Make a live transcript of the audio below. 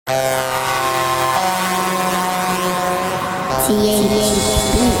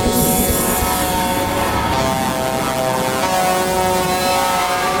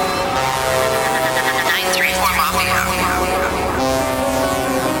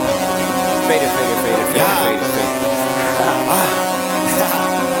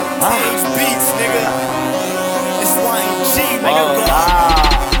Beats, nigga. It's YNG, nigga.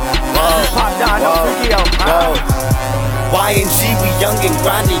 Pop down, no video. YNG, we young and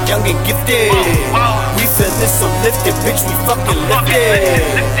grinding, young and gifted. We feelin' so lifted, bitch, we fucking lifted.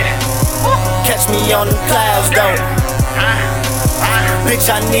 Catch me on them clouds, though. Bitch,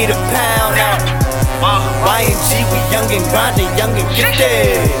 I need a pound out. YNG, we young and grinding, young and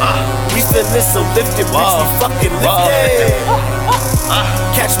gifted. We feelin' so lifted, bitch, we fucking lifted.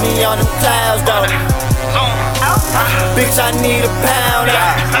 Catch me on them clouds, though. Bitch, I need a pound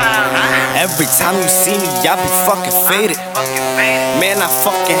out. Every time you see me, I be fucking faded. Man, I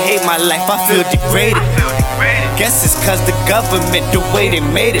fucking hate my life, I feel degraded. Guess it's cause the government, the way they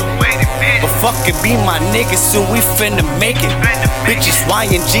made it. But fucking be my niggas, soon we finna make it. Bitches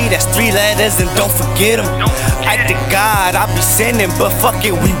YNG, that's 3 letters and don't forget them. IKETHEGOD, I be sending, but fuck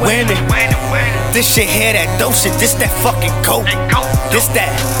it, we winning. This shit here, that dope shit, this that fucking coke. This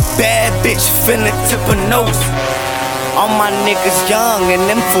that bad bitch finna tip her nose. All my niggas young and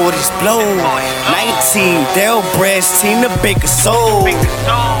them 40s blow. 19, they'll breast team to bake a soul.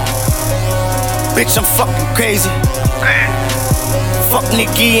 Bitch, I'm fucking crazy. Fuck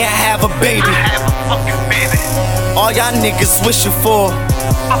Nikki and have a baby. All y'all niggas wishing for.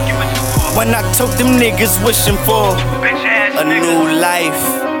 When I told them niggas wishing for a new life,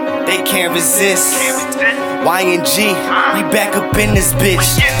 they can't resist. YNG, we back up in this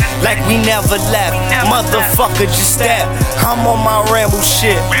bitch like we never left. Motherfucker, just step. I'm on my ramble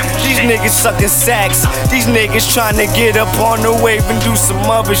shit. These niggas sucking sacks. These niggas trying to get up on the wave and do some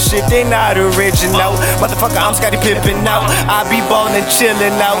other shit. They not original. Motherfucker, I'm Scottie Pippen out. I be ballin',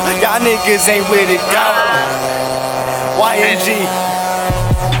 chillin' out. Y'all niggas ain't with it, dog. YNG.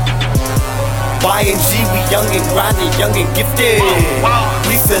 YNG, we young and grinding, young and gifted.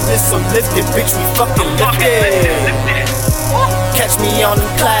 We feelin' so lifted, bitch, we fucking lifted. Catch me on them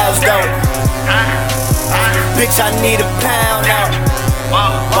clouds, though. Bitch, I need a pound out.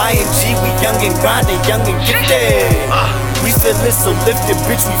 YNG, we young and grinding, young and gifted. We feelin' so lifted,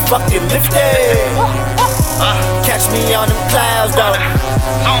 bitch, we fucking lifted. Catch me on them clouds, though.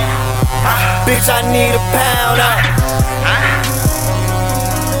 Bitch, I need a pound out.